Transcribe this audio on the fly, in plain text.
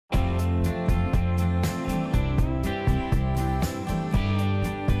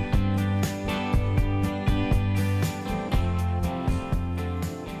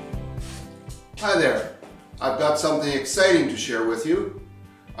Hi there. I've got something exciting to share with you.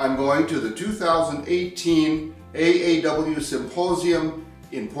 I'm going to the 2018 AAW Symposium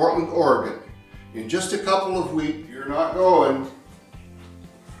in Portland, Oregon. In just a couple of weeks. You're not going.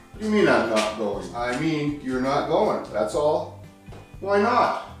 What do you mean I'm not going? I mean you're not going, that's all. Why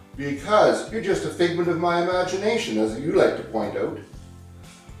not? Because you're just a figment of my imagination, as you like to point out.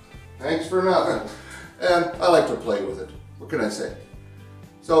 Thanks for nothing. And I like to play with it. What can I say?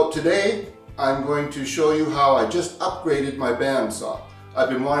 So today, I'm going to show you how I just upgraded my bandsaw. I've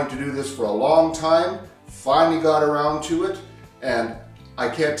been wanting to do this for a long time, finally got around to it, and I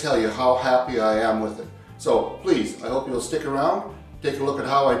can't tell you how happy I am with it. So please, I hope you'll stick around, take a look at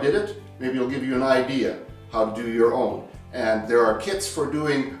how I did it. Maybe it'll give you an idea how to do your own. And there are kits for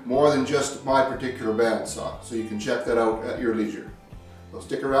doing more than just my particular bandsaw, so you can check that out at your leisure. So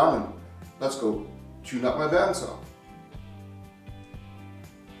stick around and let's go tune up my bandsaw.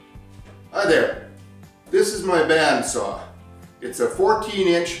 Hi there, this is my bandsaw. It's a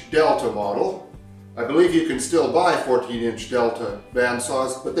 14-inch Delta model. I believe you can still buy 14-inch Delta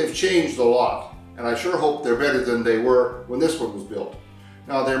bandsaws, but they've changed a lot, and I sure hope they're better than they were when this one was built.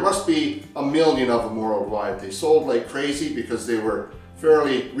 Now there must be a million of them worldwide. They sold like crazy because they were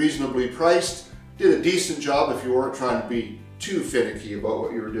fairly reasonably priced, did a decent job if you weren't trying to be too finicky about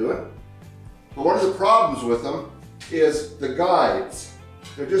what you were doing. But one of the problems with them is the guides.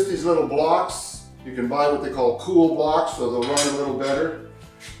 They're just these little blocks. You can buy what they call cool blocks, so they'll run a little better.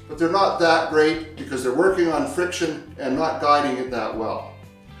 But they're not that great because they're working on friction and not guiding it that well.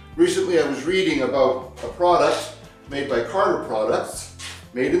 Recently I was reading about a product made by Carter Products,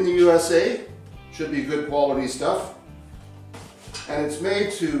 made in the USA, should be good quality stuff. And it's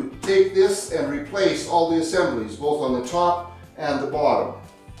made to take this and replace all the assemblies, both on the top and the bottom.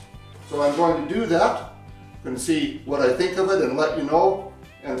 So I'm going to do that. I'm going to see what I think of it and let you know.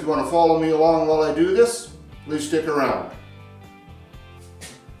 And if you want to follow me along while I do this, please stick around.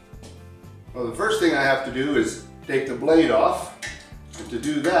 Well, the first thing I have to do is take the blade off. And to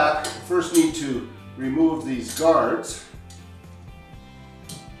do that, I first need to remove these guards.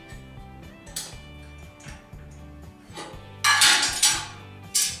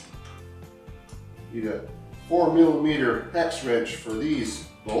 Need a 4mm hex wrench for these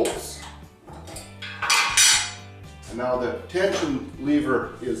bolts. And now the tension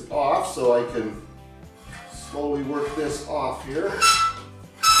lever is off, so I can slowly work this off here.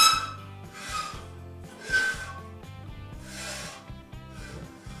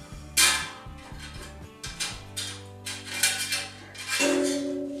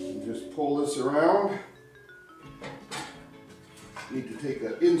 And just pull this around. Need to take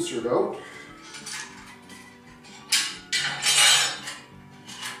that insert out.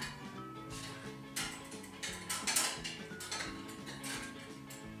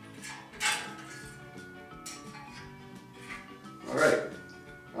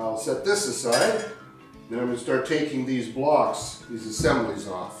 I'll set this aside, then I'm going to start taking these blocks, these assemblies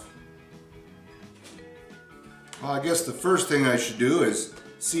off. Well, I guess the first thing I should do is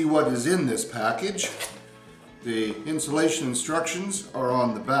see what is in this package. The installation instructions are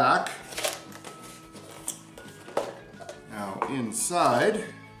on the back. Now inside,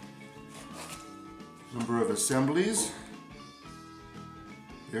 number of assemblies.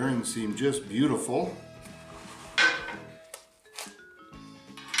 Bearings seem just beautiful.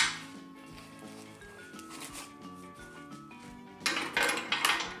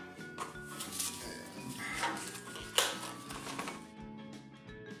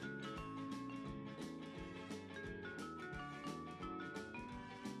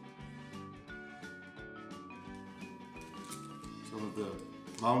 Some of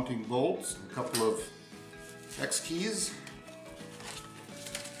the mounting bolts, a couple of X keys.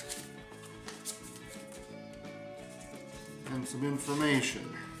 And some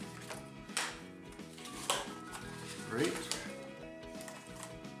information. Great.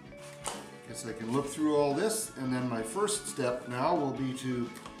 Guess I can look through all this, and then my first step now will be to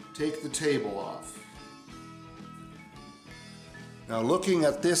take the table off. Now looking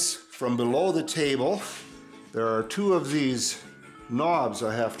at this from below the table, there are two of these knobs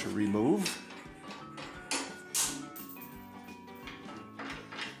I have to remove.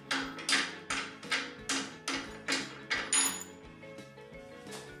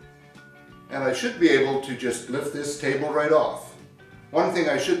 And I should be able to just lift this table right off. One thing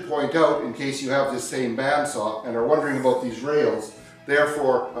I should point out, in case you have this same bandsaw and are wondering about these rails, they're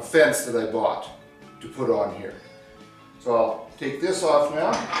for a fence that I bought to put on here. So I'll take this off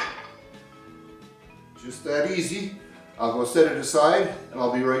now. Just that easy. I'll go set it aside and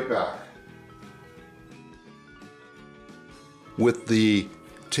I'll be right back. With the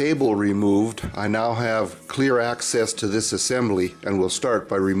table removed, I now have clear access to this assembly and will start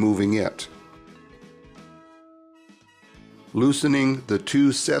by removing it. Loosening the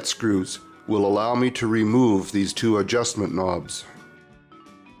 2 set screws will allow me to remove these 2 adjustment knobs.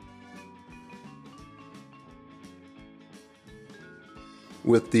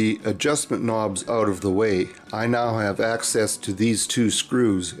 With the adjustment knobs out of the way, I now have access to these 2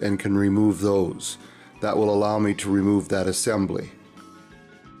 screws and can remove those. That will allow me to remove that assembly.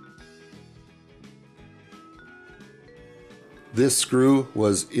 This screw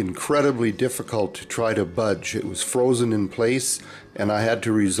was incredibly difficult to try to budge. It was frozen in place and I had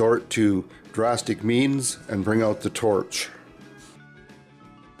to resort to drastic means and bring out the torch.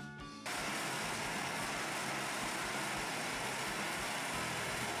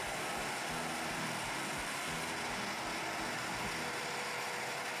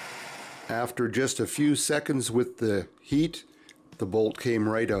 After just a few seconds with the heat, the bolt came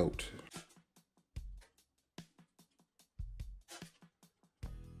right out.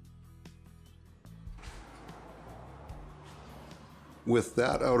 With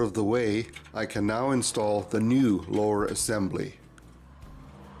that out of the way, I can now install the new lower assembly.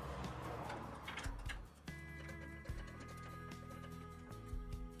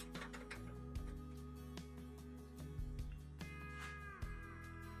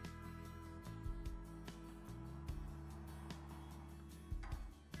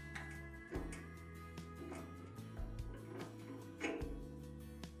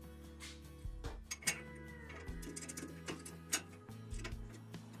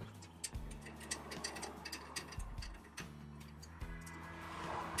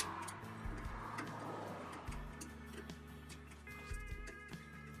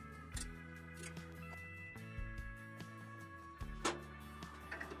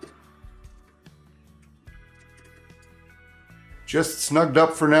 Just snugged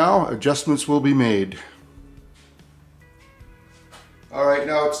up for now, adjustments will be made. Alright,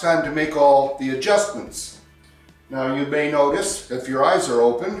 now it's time to make all the adjustments. Now you may notice, if your eyes are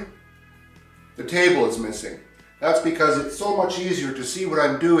open, the table is missing. That's because it's so much easier to see what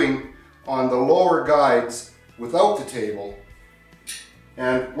I'm doing on the lower guides without the table.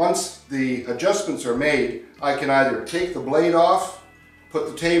 And once the adjustments are made, I can either take the blade off, put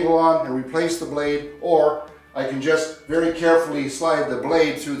the table on and replace the blade, or I can just very carefully slide the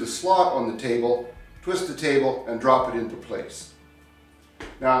blade through the slot on the table, twist the table, and drop it into place.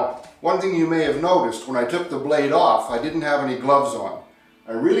 Now, one thing you may have noticed, when I took the blade off, I didn't have any gloves on.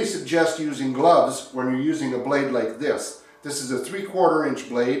 I really suggest using gloves when you're using a blade like this. This is a 3/4 inch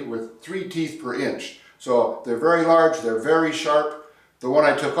blade with 3 teeth per inch. So they're very large, they're very sharp. The one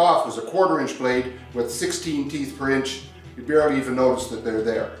I took off was a 1/4 inch blade with 16 teeth per inch. You barely even notice that they're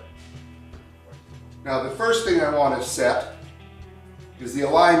there. Now the first thing I want to set is the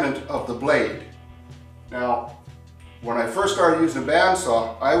alignment of the blade. Now, when I first started using a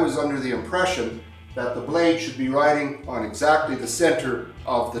bandsaw, I was under the impression that the blade should be riding on exactly the center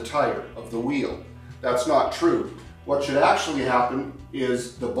of the tire, of the wheel. That's not true. What should actually happen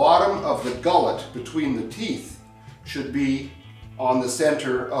is the bottom of the gullet between the teeth should be on the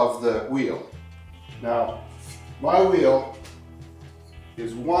center of the wheel. Now, my wheel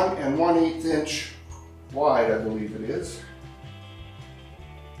is 1 1/8 inch wide, I believe it is.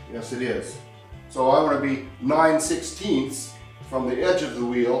 Yes, it is. So I want to be 9/16 from the edge of the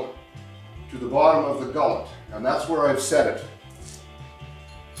wheel to the bottom of the gullet, and that's where I've set it.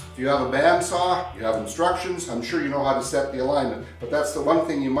 If you have a bandsaw, you have instructions, I'm sure you know how to set the alignment, but that's the one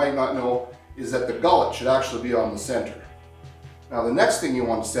thing you might not know, is that the gullet should actually be on the center. Now the next thing you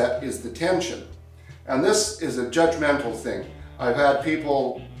want to set is the tension, and this is a judgmental thing. I've had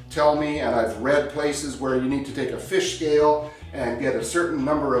people tell me, and I've read places where you need to take a fish scale and get a certain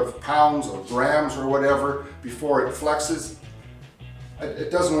number of pounds or grams or whatever before it flexes.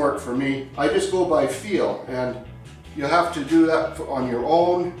 It doesn't work for me. I just go by feel, and you have to do that on your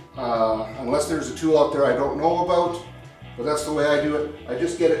own, unless there's a tool out there I don't know about, but that's the way I do it. I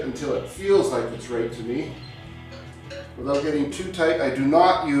just get it until it feels like it's right to me, without getting too tight. I do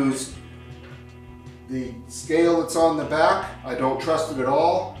not use the scale that's on the back. I don't trust it at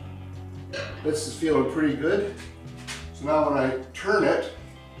all. This is feeling pretty good. So now when I turn it,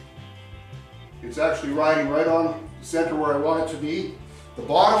 it's actually riding right on the center where I want it to be. The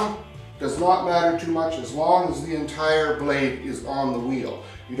bottom does not matter too much as long as the entire blade is on the wheel.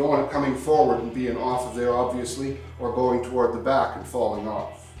 You don't want it coming forward and being off of there, obviously, or going toward the back and falling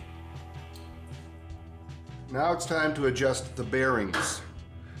off. Now it's time to adjust the bearings.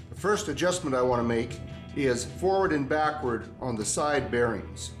 The first adjustment I want to make is forward and backward on the side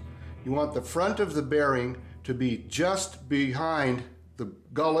bearings. You want the front of the bearing to be just behind the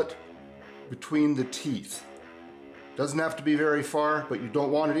gullet between the teeth. Doesn't have to be very far, but you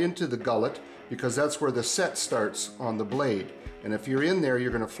don't want it into the gullet because that's where the set starts on the blade. And if you're in there,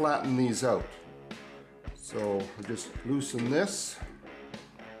 you're going to flatten these out. So I just loosen this.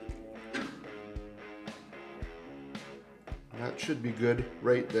 That should be good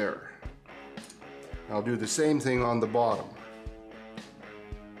right there. I'll do the same thing on the bottom.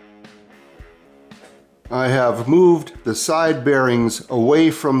 I have moved the side bearings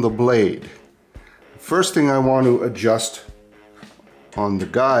away from the blade. First thing I want to adjust on the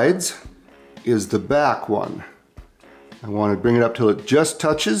guides is the back one. I want to bring it up till it just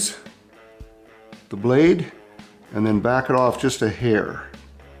touches the blade and then back it off just a hair.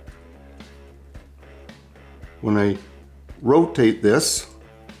 When I rotate this,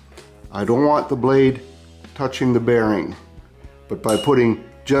 I don't want the blade touching the bearing, but by putting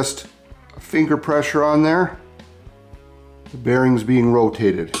just a finger pressure on there, the bearing's being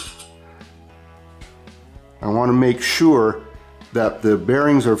rotated. I want to make sure that the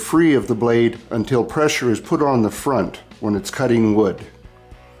bearings are free of the blade until pressure is put on the front when it's cutting wood.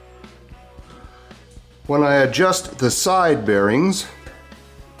 When I adjust the side bearings,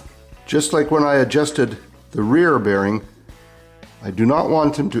 just like when I adjusted the rear bearing, I do not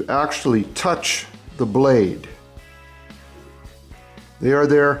want them to actually touch the blade. They are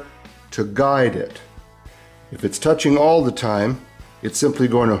there to guide it. If it's touching all the time, it's simply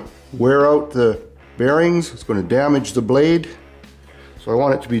going to wear out the bearings, it's going to damage the blade. So I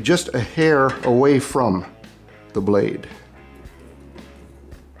want it to be just a hair away from the blade.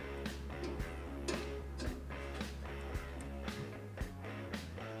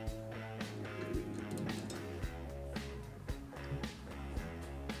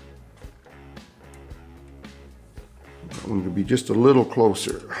 I'm going to be just a little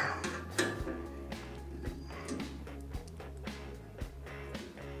closer.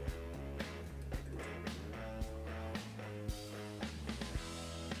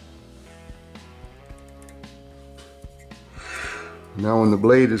 Now when the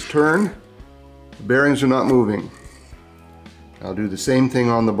blade is turned, the bearings are not moving. I'll do the same thing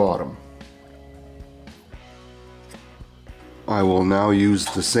on the bottom. I will now use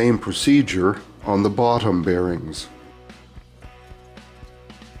the same procedure on the bottom bearings.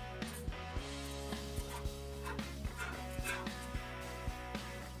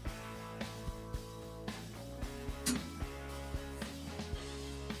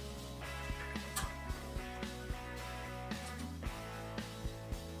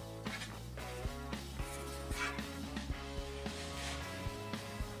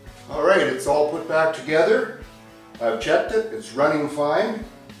 Alright, it's all put back together. I've checked it, it's running fine.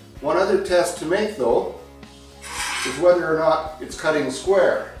 One other test to make though is whether or not it's cutting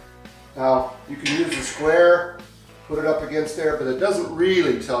square. Now, you can use a square, put it up against there, but it doesn't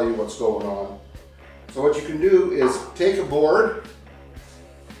really tell you what's going on. So what you can do is take a board,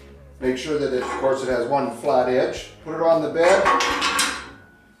 make sure that of course it has one flat edge, put it on the bed,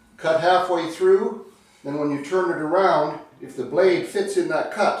 cut halfway through, then when you turn it around, if the blade fits in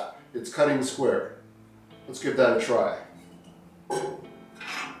that cut, it's cutting square. Let's give that a try.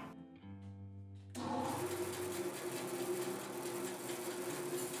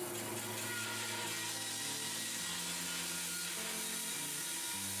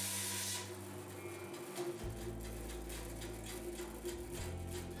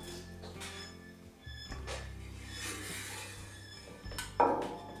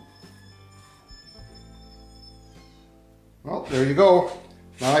 Well, there you go.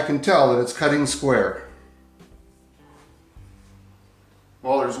 Now I can tell that it's cutting square.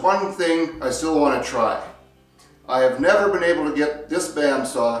 Well, there's one thing I still want to try. I have never been able to get this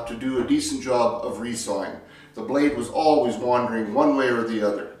bandsaw to do a decent job of resawing. The blade was always wandering one way or the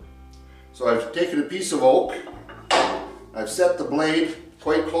other. So I've taken a piece of oak, I've set the blade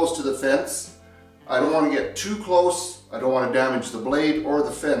quite close to the fence. I don't want to get too close, I don't want to damage the blade or the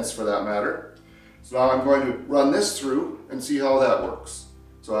fence for that matter. So now I'm going to run this through and see how that works.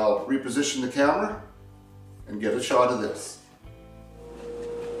 So I'll reposition the camera and get a shot of this.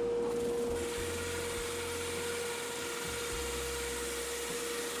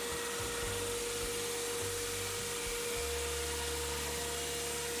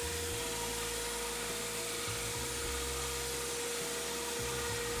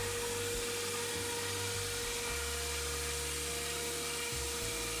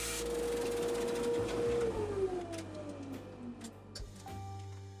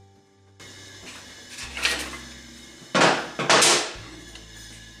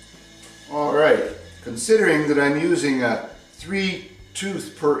 Alright, considering that I'm using a 3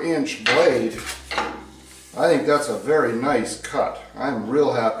 tooth per inch blade, I think that's a very nice cut. I'm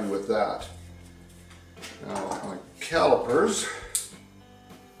real happy with that. Now my calipers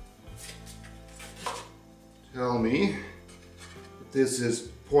tell me that this is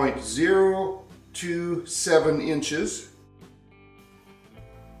 0.027 inches,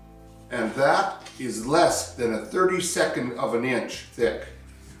 and that is less than a 32nd of an inch thick.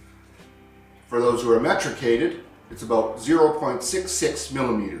 For those who are metricated, it's about 0.66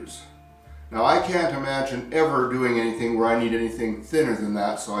 millimeters. Now I can't imagine ever doing anything where I need anything thinner than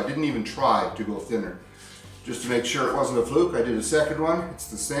that, so I didn't even try to go thinner. Just to make sure it wasn't a fluke, I did a second one. It's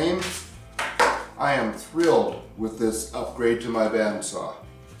the same. I am thrilled with this upgrade to my bandsaw.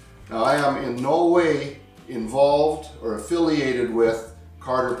 Now I am in no way involved or affiliated with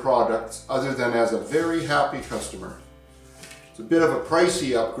Carter Products other than as a very happy customer. It's a bit of a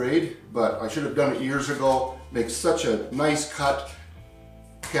pricey upgrade, but I should have done it years ago. Makes such a nice cut.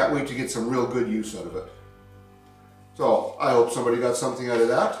 Can't wait to get some real good use out of it. So I hope somebody got something out of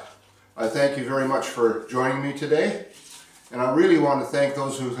that. I thank you very much for joining me today. And I really want to thank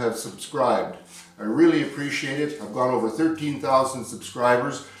those who have subscribed. I really appreciate it. I've gone over 13,000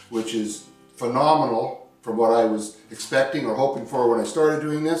 subscribers, which is phenomenal from what I was expecting or hoping for when I started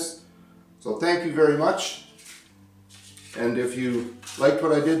doing this. So thank you very much. And if you liked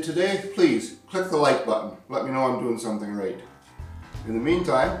what I did today, please click the like button. Let me know I'm doing something right. In the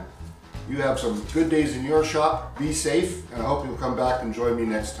meantime, you have some good days in your shop. Be safe, and I hope you'll come back and join me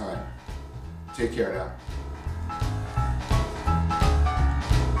next time. Take care now.